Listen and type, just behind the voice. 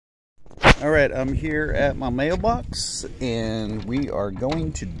Alright, I'm here at my mailbox and we are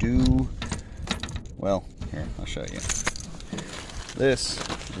going to do, well, here, I'll show you. This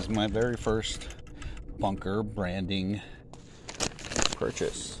is my very first bunker branding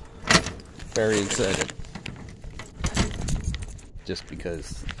purchase. Very excited. Just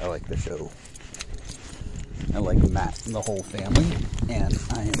because I like the show. I like Matt and the whole family, and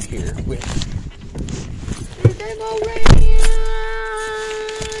I am here with your demo ranch.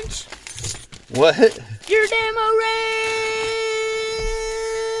 What? Your demo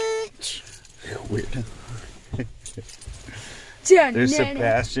ranch. Weird. There's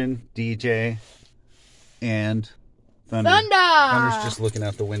Sebastian, DJ, and Thunder. Thunder's just looking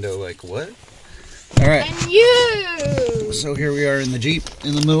out the window like, what? All right. And you. So here we are in the Jeep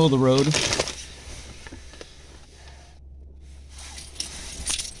in the middle of the road.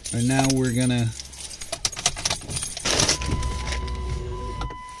 And now we're gonna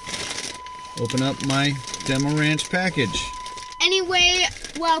open up my Demo Ranch package. Anyway,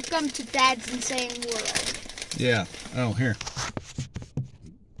 welcome to Dad's Insane World. Yeah. Oh, here.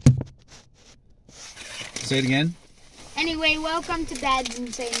 Say it again. Anyway, welcome to Dad's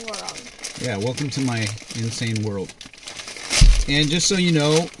Insane World. Yeah, welcome to my insane world. And just so you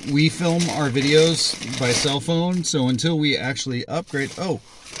know, we film our videos by cell phone, so until we actually upgrade... Oh,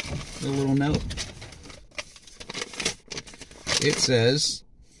 a little note. It says...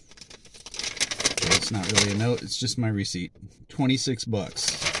 Well, it's not really a note, it's just my receipt. 26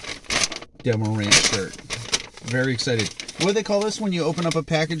 bucks. Demo Ranch shirt. Very excited. What do they call this when you open up a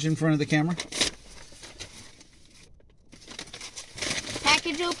package in front of the camera?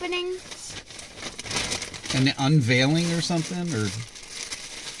 Package opening? An unveiling or something? Or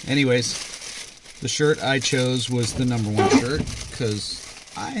anyways, the shirt I chose was the #1 shirt because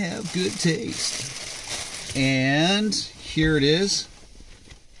I have good taste. And here it is.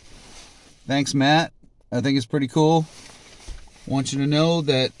 Thanks, Matt. I think it's pretty cool. Want you to know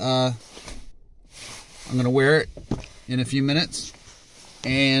that I'm going to wear it in a few minutes.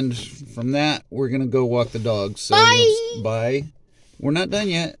 And from that, we're going to go walk the dog. So bye! Bye. We're not done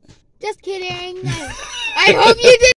yet. Just kidding. I hope you did.